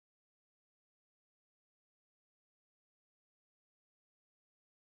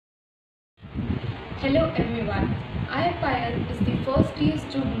Hello everyone, IPHI is the first year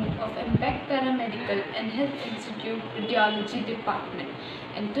student of Impact Paramedical and Health Institute Radiology Department,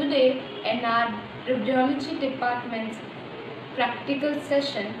 and today in our Radiology Department's practical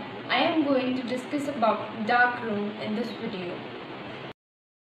session, I am going to discuss about dark room in this video.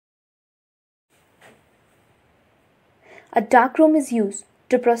 A darkroom is used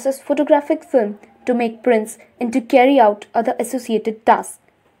to process photographic film to make prints and to carry out other associated tasks.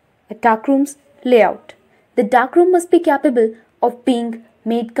 A darkroom's layout. The darkroom must be capable of being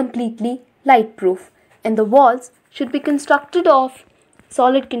made completely light-proof, and the walls should be constructed of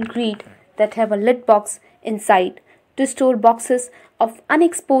solid concrete that have a lid box inside to store boxes of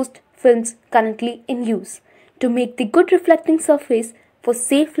unexposed films currently in use. To make the good reflecting surface for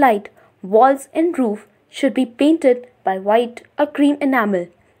safe light, walls and roof should be painted by white or cream enamel.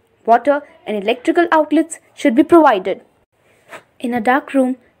 Water and electrical outlets should be provided. In a dark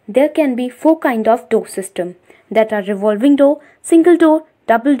room, there can be 4 kinds of door system that are revolving door, single door,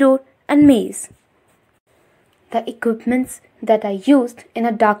 double door and maze. The equipments that are used in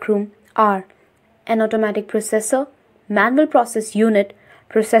a dark room are an automatic processor, manual process unit,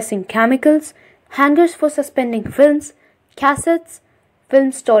 processing chemicals, hangers for suspending films, cassettes,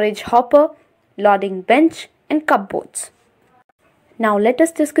 film storage hopper, loading bench and cupboards. Now let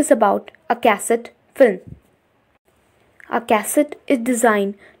us discuss about a cassette film. A cassette is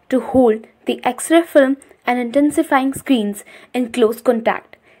designed to hold the X-ray film and intensifying screens in close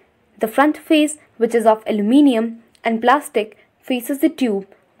contact. The front face, which is of aluminium and plastic, faces the tube,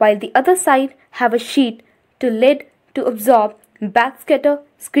 while the other side have a sheet to lid to absorb backscatter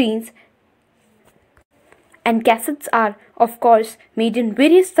screens. And cassettes are, of course, made in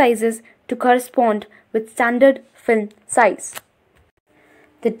various sizes to correspond with standard film size.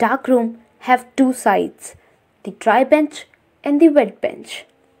 The darkroom have 2 sides, the dry bench and the wet bench.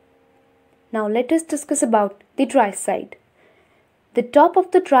 Now let us discuss about the dry side. The top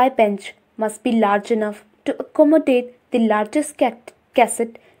of the dry bench must be large enough to accommodate the largest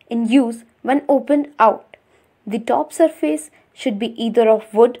cassette in use when opened out. The top surface should be either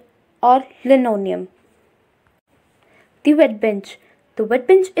of wood or linoleum. The wet bench. The wet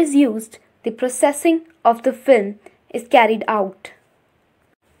bench is used. The processing of the film is carried out.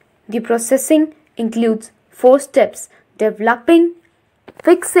 The processing includes 4 steps: developing,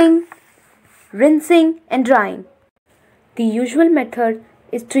 fixing, rinsing and drying. The usual method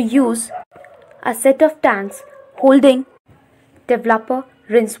is to use a set of tanks holding developer,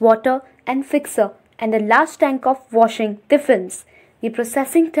 rinse water and fixer and a large tank of washing the films. The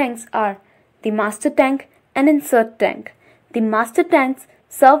processing tanks are the master tank and insert tank. The master tanks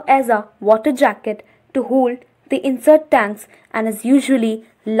serve as a water jacket to hold the insert tanks and is usually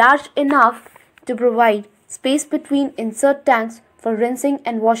large enough to provide space between insert tanks for rinsing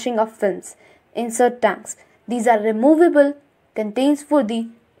and washing of films. Insert tanks. These are removable containers for the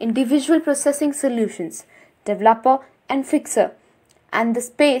individual processing solutions, developer and fixer, and the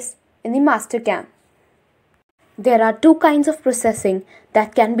space in the master can. There are 2 kinds of processing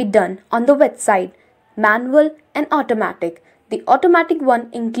that can be done on the wet side, manual and automatic. The automatic one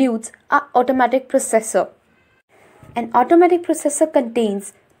includes an automatic processor. An automatic processor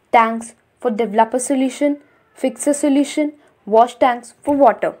contains tanks for developer solution, fixer solution, wash tanks for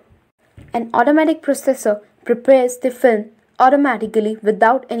water. An automatic processor prepares the film automatically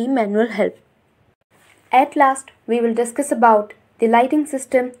without any manual help. At last, we will discuss about the lighting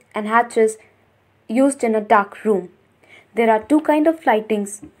system and hatches used in a dark room. There are 2 kinds of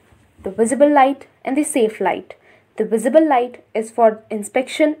lightings, the visible light and the safe light. The visible light is for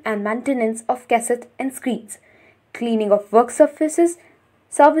inspection and maintenance of cassettes and screens, cleaning of work surfaces,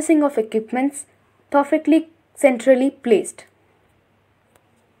 servicing of equipments, perfectly centrally placed.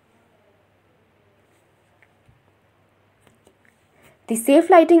 The safe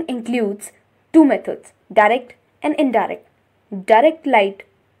lighting includes 2 methods, direct and indirect. Direct light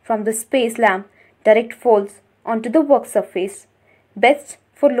from the space lamp direct falls onto the work surface, best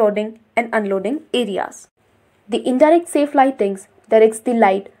for loading and unloading areas. The indirect safe lightings directs the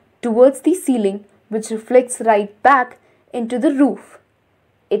light towards the ceiling, which reflects right back into the roof.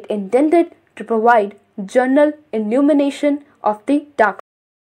 It intended to provide general illumination of the dark